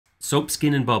Soap,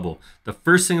 skin, and bubble. The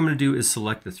first thing I'm going to do is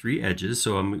select the 3 edges.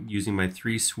 So I'm using my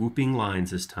 3 swooping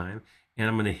lines this time, and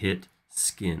I'm going to hit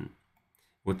skin.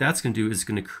 What that's going to do is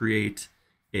going to create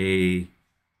a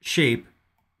shape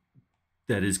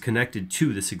that is connected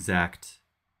to this exact,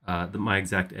 my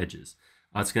exact edges.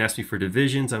 It's going to ask me for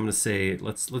divisions. I'm going to say,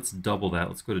 let's double that.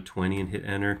 Let's go to 20 and hit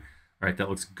enter. All right, that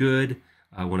looks good.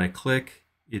 When I click,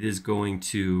 it is going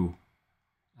to,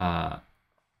 I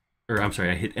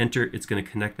hit enter. It's going to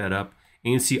connect that up.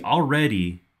 And you can see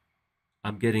already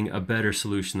I'm getting a better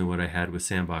solution than what I had with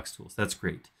Sandbox Tools. That's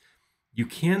great. You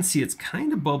can see it's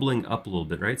kind of bubbling up a little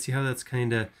bit, right? See how that's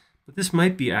kind of, but this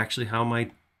might be actually how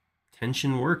my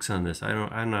tension works on this.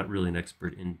 I'm not really an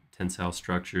expert in tensile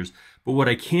structures, but what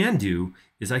I can do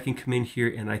is I can come in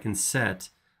here and I can set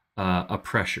a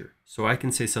pressure. So I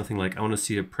can say something like, I want to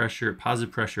see a pressure,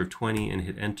 positive pressure of 20, and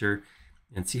hit enter,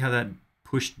 and see how that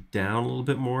pushed down a little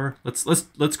bit more.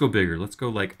 Let's go bigger. Let's go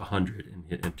like 100 and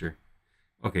hit enter.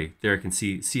 Okay, there I can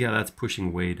see how that's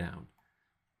pushing way down.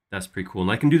 That's pretty cool.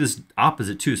 And I can do this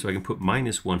opposite too. So I can put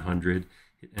minus 100,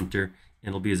 hit enter, and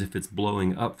it'll be as if it's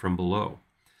blowing up from below.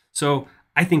 So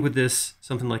I think with this,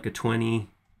 something like a 20,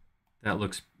 that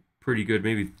looks pretty good.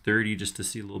 Maybe 30 just to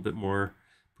see a little bit more,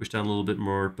 push down a little bit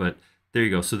more. But there you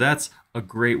go. So that's a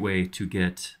great way to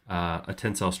get a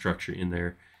tensile structure in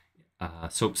there.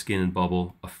 Soap, skin, and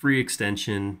bubble, a free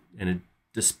extension. And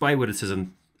despite what it says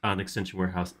on Extension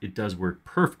Warehouse, it does work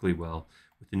perfectly well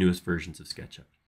with the newest versions of SketchUp.